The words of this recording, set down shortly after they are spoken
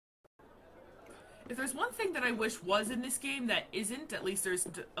If there's one thing that I wish was in this game that isn't, at least there's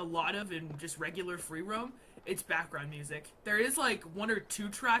a lot of in just regular free roam, it's background music. There is like 1 or 2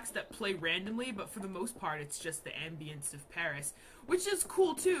 tracks that play randomly, but for the most part it's just the ambience of Paris, which is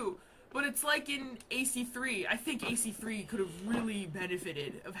cool too, but it's like in AC3. I think AC3 could have really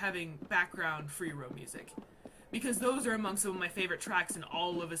benefited of having background free roam music, because those are among some of my favorite tracks in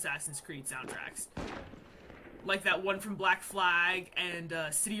all of Assassin's Creed soundtracks. Like that one from Black Flag and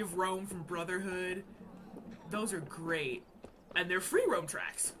City of Rome from Brotherhood. Those are great. And they're free roam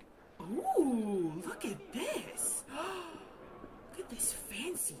tracks. Ooh, look at this. Look at this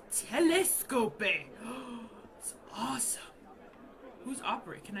fancy telescope. It's awesome. Who's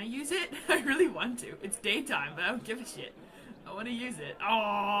operating? Can I use it? I really want to. It's daytime, but I don't give a shit. I want to use it.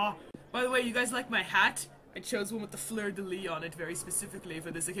 Aww. By the way, you guys like my hat? I chose one with the fleur-de-lis on it very specifically for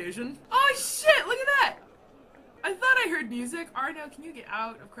this occasion. Oh shit, look at that! I thought I heard music. Arno, can you get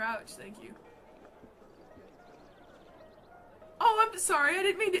out of crouch? Thank you. Oh, I'm sorry. I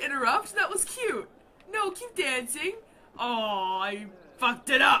didn't mean to interrupt. That was cute. No, keep dancing. Oh, I fucked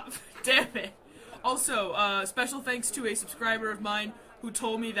it up. Damn it. Also, special thanks to a subscriber of mine who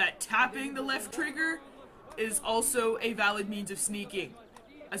told me that tapping the left trigger is also a valid means of sneaking,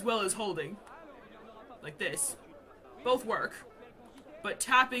 as well as holding. Like this. Both work. But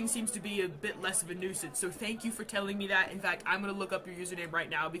tapping seems to be a bit less of a nuisance, so thank you for telling me that. In fact, I'm gonna look up your username right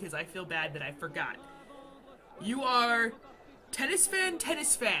now because I feel bad that I forgot. You are... Tennis fan?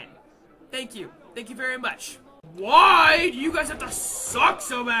 Tennis fan. Thank you. Thank you very much. Why do you guys have to suck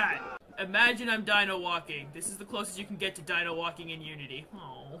so bad? Imagine I'm dino walking. This is the closest you can get to dino walking in Unity.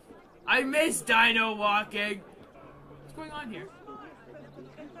 Oh, I miss dino walking. What's going on here?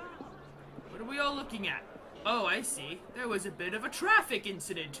 What are we all looking at? Oh, I see. There was a bit of a traffic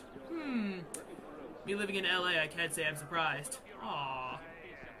incident. Me living in LA, I can't say I'm surprised. Aww.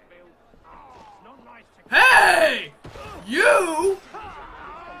 Hey! You!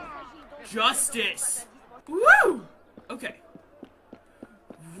 Justice! Woo! Okay.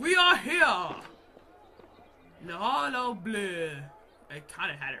 We are here! La bleu. I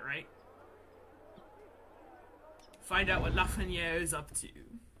kinda had it right. Find out what Lafreniere is up to.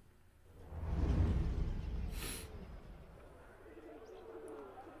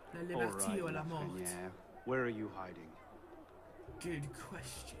 La liberté ou la mort? Where are you hiding? Good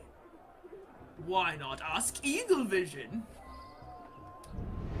question. Why not ask Eagle Vision?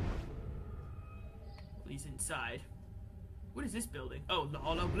 Well, he's inside. What is this building? Oh,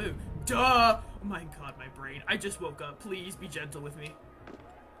 La Blue. Duh! Oh my god, my brain. I just woke up. Please be gentle with me.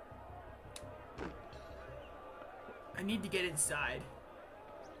 I need to get inside.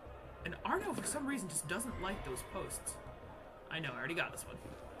 And Arno, for some reason, just doesn't like those posts. I know, I already got this one.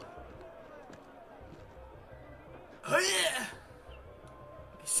 Oh yeah!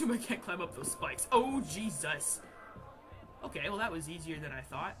 I assume I can't climb up those spikes. Oh, Jesus. Okay, well that was easier than I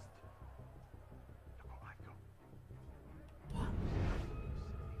thought. What?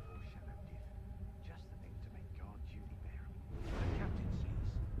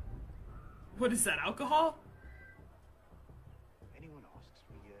 What is that, alcohol? Anyone asks,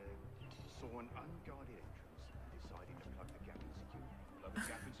 we saw an unguarded entrance and decided to plug the gap in security. Plug the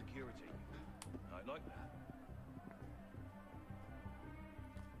gap in security. I like that.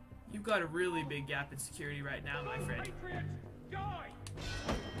 You've got a really big gap in security right now, my friend.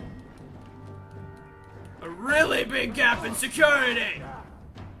 A really big gap in security!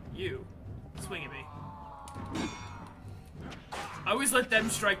 You. Swing at me. I always let them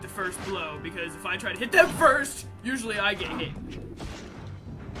strike the first blow, because if I try to hit them first, usually I get hit.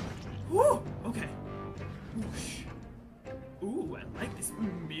 Woo! Okay. Whoosh. Ooh, I like this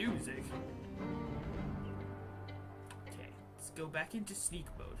music. Okay, let's go back into sneak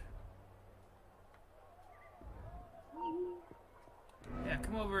mode. Yeah,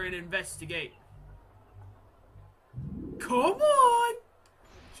 come over and investigate. Come on!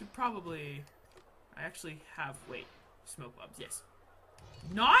 Should probably... I actually have... Wait. Smoke bombs, yes.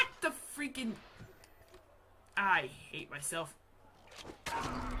 Not the freaking... I hate myself.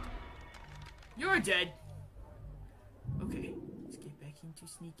 You're dead. Okay. Let's get back into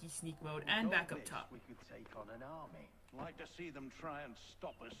sneaky sneak mode and back up top. We could take on an army. Like to see them try and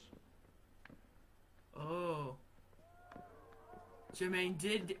stop us. Oh. Jermaine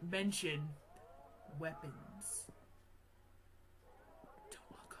did mention weapons.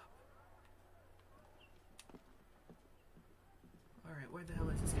 Don't look up. Alright, where the hell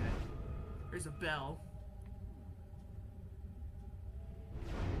is this guy? There's a bell.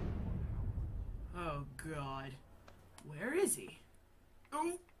 Oh god. Where is he?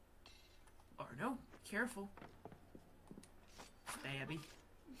 Oh! Arno, careful. Babby.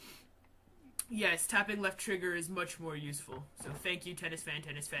 Yes, tapping left trigger is much more useful. So thank you, Tennis Fan,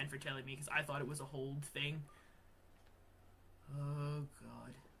 for telling me, because I thought it was a hold thing. Oh,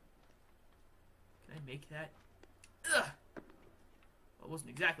 God. Can I make that? Ugh! Well, it wasn't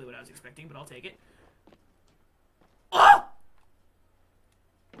exactly what I was expecting, but I'll take it. Oh!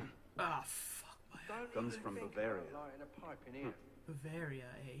 Ah, fuck my... Comes from Bavaria. Bavaria,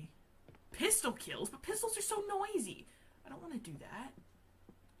 eh? Pistol kills? But pistols are so noisy! I don't want to do that.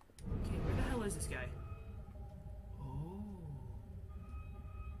 Okay, where the hell is this guy? Oh.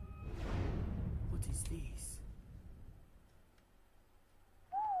 What is this?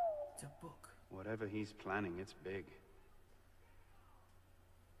 It's a book. Whatever he's planning, it's big.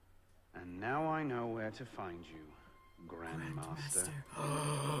 And now I know where to find you, Grandmaster.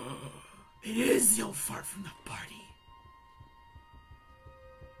 It is the old fart from the party.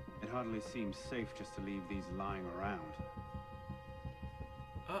 It hardly seems safe just to leave these lying around.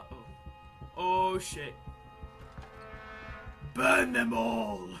 Uh-oh. Oh, shit. Burn them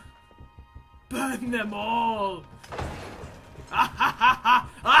all! Burn them all! Ah ha ha ha!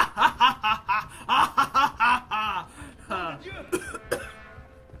 Ah ha ha ha! Ah ha ha ha!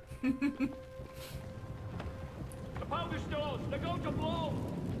 The powder stores, they're going to blow!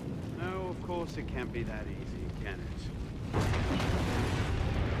 No, of course it can't be that easy, can it?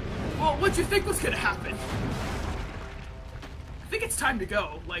 Well, what'd you think was gonna happen? I think it's time to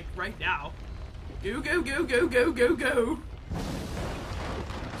go, like, right now. Go, go, go, go, go, go, go!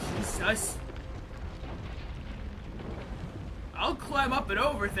 Jesus. I'll climb up and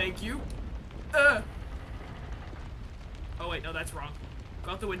over, thank you. Oh wait, no, that's wrong.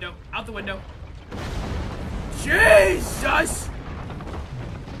 Go out the window. Out the window. Jesus!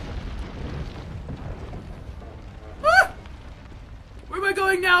 Ah! Where am I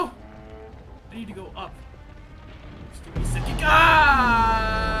going now? I need to go up. Just give me a second.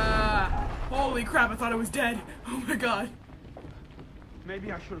 Ah! Holy crap, I thought I was dead. Oh my god.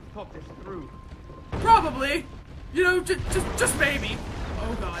 Maybe I should have thought this through. Probably. You know, just maybe.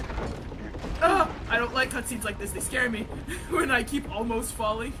 Oh god. I don't like cutscenes like this. They scare me. When I keep almost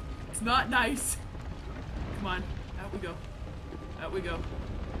falling. It's not nice. Come on. Out we go. Out we go.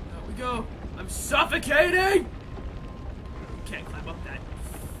 Out we go. I'm suffocating! Can't climb up that.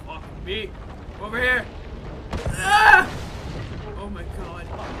 Fuck me. Over here. Ah! Oh my god.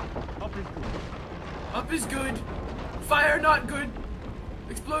 Up is good. Up is good. Fire not good.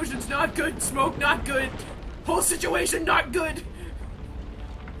 Explosions not good. Smoke not good. Whole situation not good.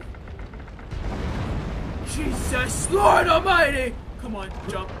 Jesus Lord Almighty! Come on,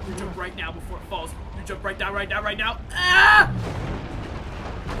 jump. You jump right now before it falls. You jump right now, right now, right now. Ah!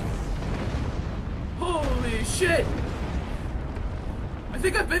 Holy shit! I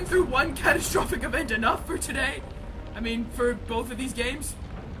think I've been through one catastrophic event enough for today. I mean, for both of these games.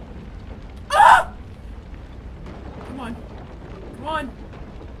 Ah! Come on. Come on.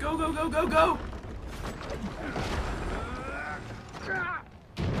 Go, go, go, go, go!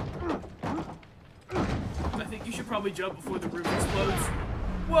 I think you should probably jump before the roof explodes.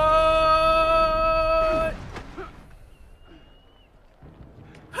 What?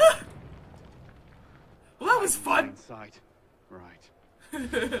 Well, that was fun. Inside. Right.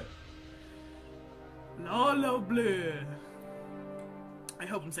 La la bleu. I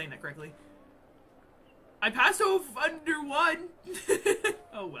hope I'm saying that correctly. I passed over under one.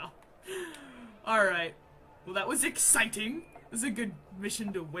 Oh well. Alright. Well, that was exciting. This is a good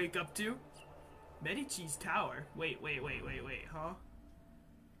mission to wake up to. Medici's tower. Wait, huh?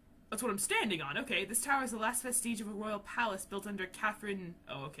 That's what I'm standing on. Okay, this tower is the last vestige of a royal palace built under Catherine...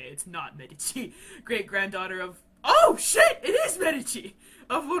 Oh, okay, it's not Medici. Great-granddaughter of... Oh, shit! It is Medici!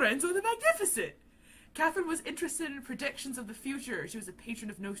 Of Lorenzo the Magnificent! Catherine was interested in predictions of the future. She was a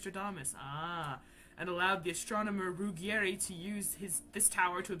patron of Nostradamus. Ah. And allowed the astronomer Ruggieri to use this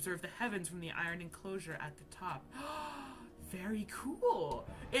tower to observe the heavens from the iron enclosure at the top. Very cool.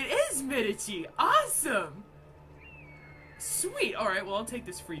 It is Medici. Awesome. Sweet. Alright, well, I'll take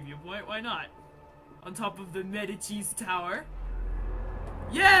this free viewpoint. Why not? On top of the Medici's tower.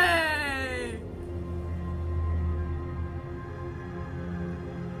 Yay!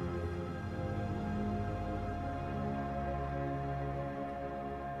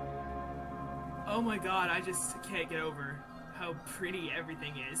 Oh my god, I just can't get over how pretty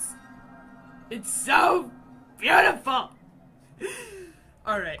everything is. It's so beautiful!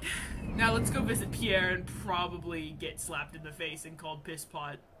 Alright, now let's go visit Pierre and probably get slapped in the face and called piss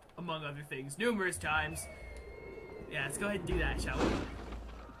pot, among other things, numerous times. Yeah, let's go ahead and do that, shall we?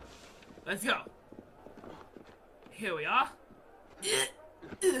 Let's go. Here we are.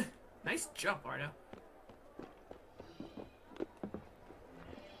 Nice jump, Arno.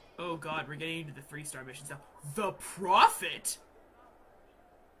 Oh god, we're getting into the 3-star missions now. The Prophet?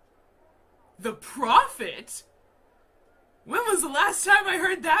 The Prophet? When was the last time I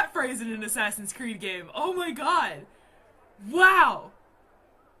heard that phrase in an Assassin's Creed game? Oh my god. Wow.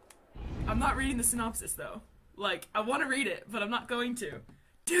 I'm not reading the synopsis though. Like, I want to read it, but I'm not going to.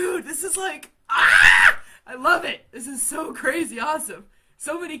 Dude, this is like, ah! I love it. This is so crazy awesome.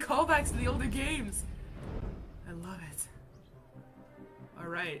 So many callbacks to the older games. I love it.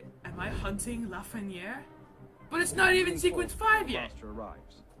 Alright, am I hunting Lafreniere? But it's not even sequence 5 yet. Master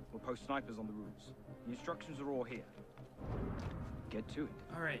arrives. We'll post snipers on the roofs. The instructions are all here. Get to it.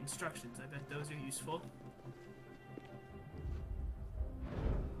 Alright, instructions. I bet those are useful.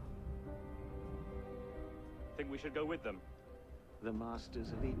 Think we should go with them? The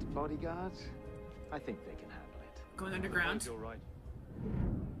Master's elite bodyguards? I think they can handle it. Going underground? You're right.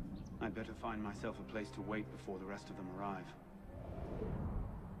 I'd better find myself a place to wait before the rest of them arrive.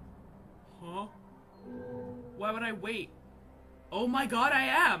 Huh? Why would I wait? Oh my god, I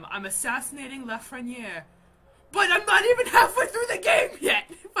am! I'm assassinating Lafreniere. But I'm not even halfway through the game yet!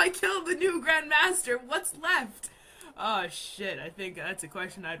 If I kill the new Grand Master, what's left? Oh shit, I think that's a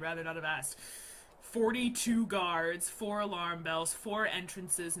question I'd rather not have asked. 42 guards, 4 alarm bells, 4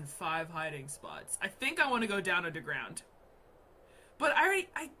 entrances, and 5 hiding spots. I think I want to go down underground. But I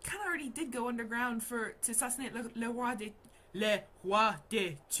kind of already did go underground to assassinate Le Roi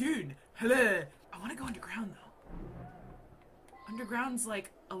de Thune. I want to go underground though. Underground's like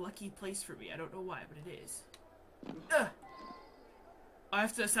a lucky place for me. I don't know why, but it is. Ugh. I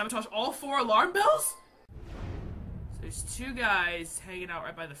have to sabotage all 4 alarm bells? So there's 2 guys hanging out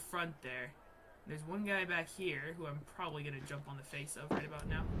right by the front there. There's 1 guy back here who I'm probably gonna jump on the face of right about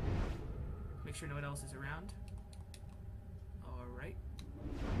now. Make sure no one else is around. Alright.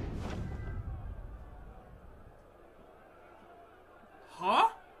 Huh?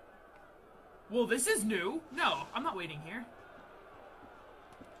 Well, this is new. No, I'm not waiting here.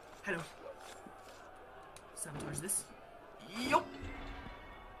 Hello. Sabotage this. Yup.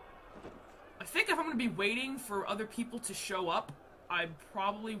 I think if I'm gonna be waiting for other people to show up, I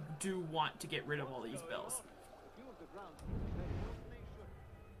probably do want to get rid of all these bells.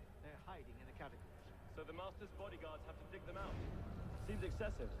 They're hiding in the catacombs. So the Master's bodyguards have to dig them out. Seems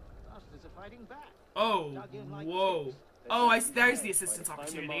excessive. Masters are fighting back. Oh, whoa. Oh, there's the assistance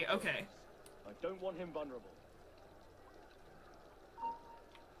opportunity. Okay. I don't want him vulnerable.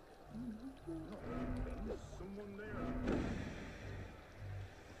 There's someone there.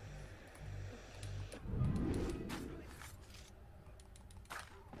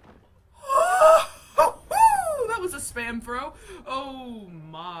 That was a spam throw. Oh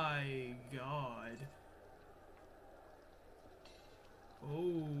my god.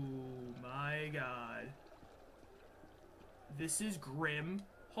 Oh my god. This is grim.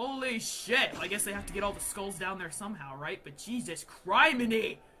 Holy shit. I guess they have to get all the skulls down there somehow, right? But Jesus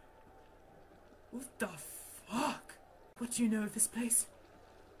criminy! What the fuck? What do you know of this place?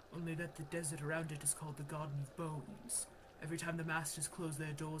 Only that the desert around it is called the Garden of Bones. Every time the Masters close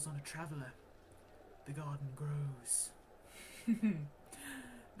their doors on a traveler, the garden grows.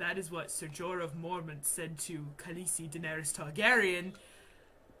 That is what Ser Jorah of Mormont said to Khaleesi Daenerys Targaryen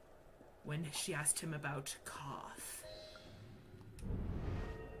when she asked him about Karth.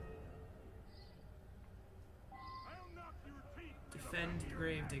 Defend the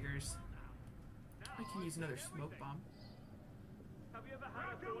Gravediggers. I can use another smoke bomb. Have you ever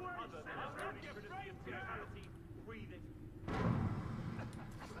had a thought other than a holy trinity of brutality? Breathe it.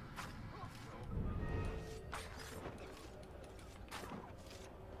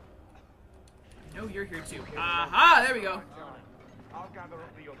 I know you're here too. Aha! There we go. I'll gather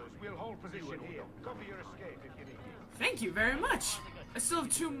up the others. We'll hold position here. Cover your escape if you need it. Thank you very much. I still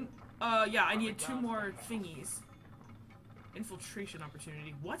have 2. Yeah, I need 2 more thingies. Infiltration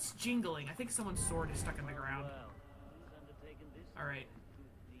opportunity. What's jingling? I think someone's sword is stuck in the ground. Alright.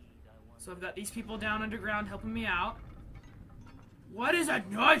 So I've got these people down underground helping me out. What is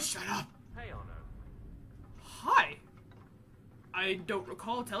that noise? Shut up! Hey, Arno. Hi! I don't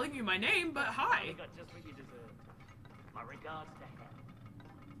recall telling you my name, but hi! You got just what you deserve. My regards to hell.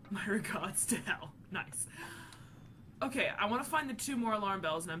 My regards to hell. Nice. Okay, I want to find the 2 more alarm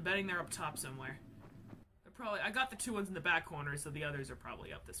bells, and I'm betting they're up top somewhere. I got the 2 ones in the back corner, so the others are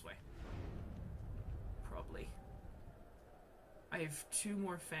probably up this way. Probably. I have 2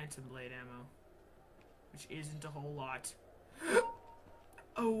 more Phantom Blade ammo, which isn't a whole lot.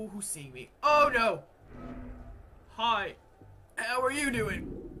 Oh, who's seeing me? Oh no! Hi. How are you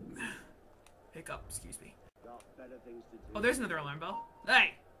doing? Hiccup, excuse me. Oh, there's another alarm bell.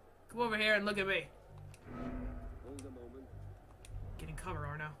 Hey! Come over here and look at me. Getting cover,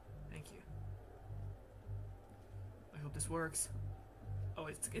 Arno. hope this works. Oh,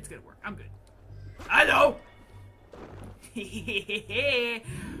 it's gonna work. I'm good. I know!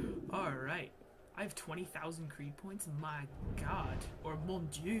 Alright. I have 20,000 creed points? My god. Or mon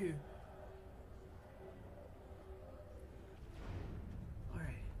dieu.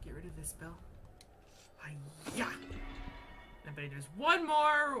 Alright, get rid of this bell. Hi-ya! I bet there's one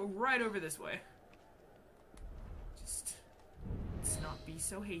more right over this way. Just let's not be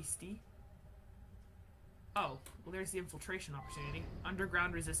so hasty. Oh, well there's the infiltration opportunity.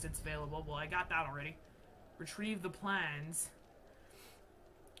 Underground resistance available. Well, I got that already. Retrieve the plans.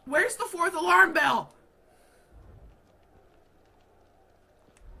 Where's the 4th alarm bell?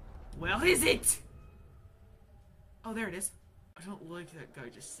 Well, is it? Oh, there it is. I don't like that guy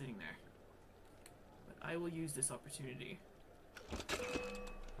just sitting there. But I will use this opportunity.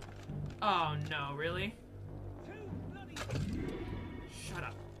 Oh no, really? Shut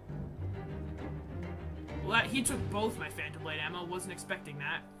up. Well, he took both my Phantom Blade ammo. Wasn't expecting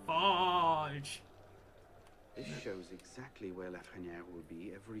that. Fudge. This shows exactly where Lafreniere will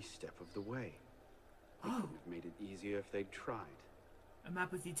be every step of the way. They Oh. could have made it easier if they'd tried. A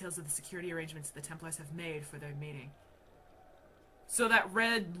map with details of the security arrangements the Templars have made for their meeting. So that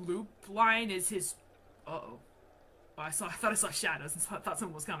red loop line is his... Uh-oh. Oh, I thought I saw shadows and I thought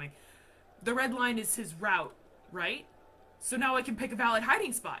someone was coming. The red line is his route, right? So now I can pick a valid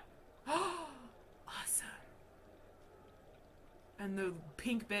hiding spot. Awesome. And the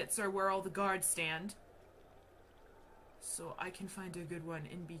pink bits are where all the guards stand. So I can find a good one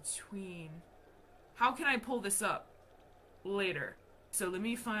in between. How can I pull this up later? So let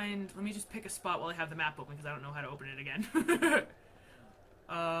me just pick a spot while I have the map open because I don't know how to open it again.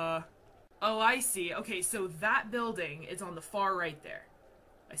 Oh, I see. Okay, so that building is on the far right there.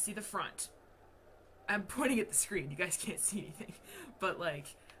 I see the front. I'm pointing at the screen. You guys can't see anything. But, like,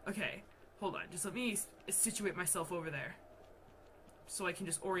 okay. Hold on. Just let me situate myself over there. So I can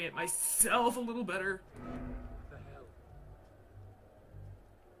just orient myself a little better. The hell?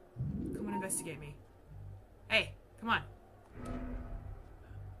 Come and investigate me. Hey, come on.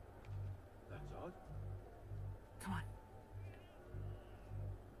 That's odd. Come on.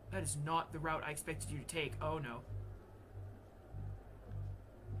 That is not the route I expected you to take. Oh, no.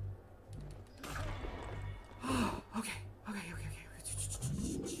 Okay.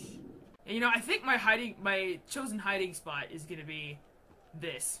 And, you know, I think my chosen hiding spot is gonna be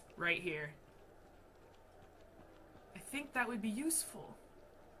this, right here. I think that would be useful.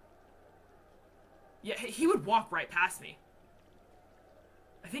 Yeah, he would walk right past me.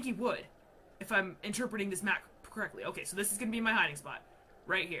 I think he would, if I'm interpreting this map correctly. Okay, so this is gonna be my hiding spot.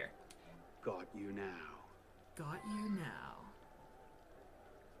 Right here. Got you now. Got you now.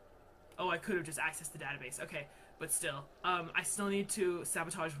 Oh, I could have just accessed the database. Okay, but still. I still need to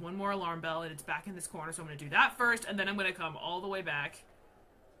sabotage one more alarm bell, and it's back in this corner, so I'm going to do that first, and then I'm going to come all the way back.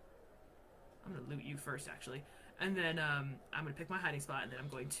 I'm going to loot you first, actually. And then, I'm going to pick my hiding spot, and then I'm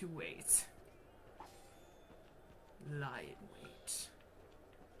going to wait. Lie and wait.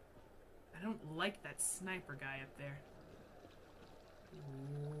 I don't like that sniper guy up there.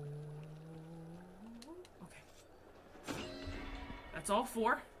 Okay. That's all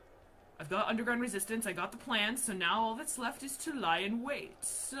 4. I've got underground resistance, I got the plans, so now all that's left is to lie and wait.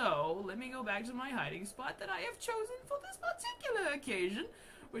 So, let me go back to my hiding spot that I have chosen for this particular occasion,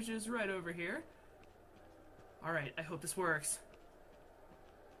 which is right over here. Alright, I hope this works.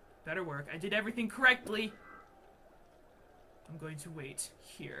 Better work. I did everything correctly. I'm going to wait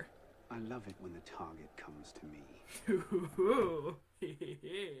here. I love it when the target comes to me.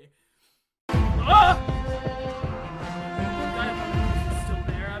 Ah! Still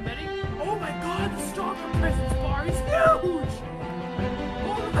there, I'm betting. Oh my god, the stalker presence bar is huge!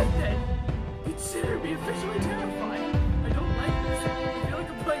 Alright then.